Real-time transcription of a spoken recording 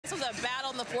this was a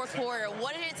battle in the fourth quarter.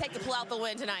 What did it take to pull out the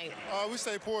win tonight? We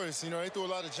stayed poised. They threw a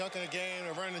lot of junk in the game.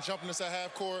 They running and jumping us at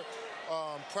half court,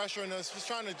 pressuring us, just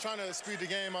trying to speed the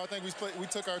game. I think we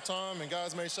took our time, and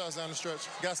guys made shots down the stretch.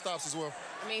 Got stops as well.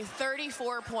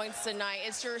 34 points tonight.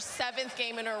 It's your 7th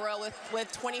game in a row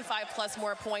with 25 plus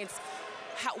more points.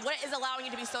 What is allowing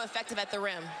you to be so effective at the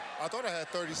rim? I thought I had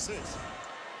 36,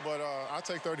 but I'll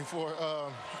take 34.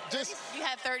 You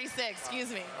had 36,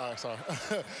 excuse me. All right, sorry.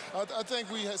 I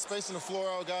think we had space in the floor.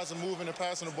 Our guys are moving and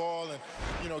passing the ball and,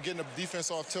 getting the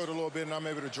defense off tilt a little bit, and I'm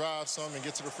able to drive some and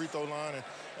get to the free throw line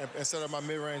and set up my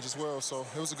mid-range as well. So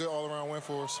it was a good all-around win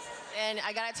for us. And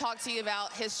I got to talk to you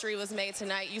about history was made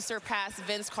tonight. You surpassed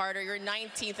Vince Carter. You're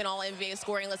 19th in all-NBA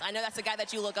scoring list. I know that's a guy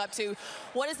that you look up to.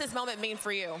 What does this moment mean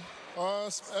for you?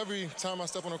 Every time I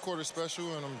step on the court is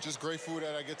special, and I'm just grateful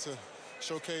that I get to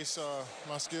showcase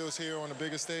my skills here on the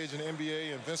biggest stage in the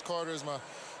NBA. And Vince Carter is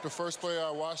the first player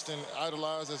I watched and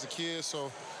idolized as a kid, so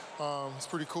it's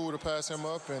pretty cool to pass him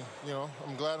up, and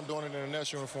I'm glad I'm doing it in a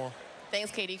Nets uniform.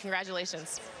 Thanks, Katie.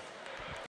 Congratulations.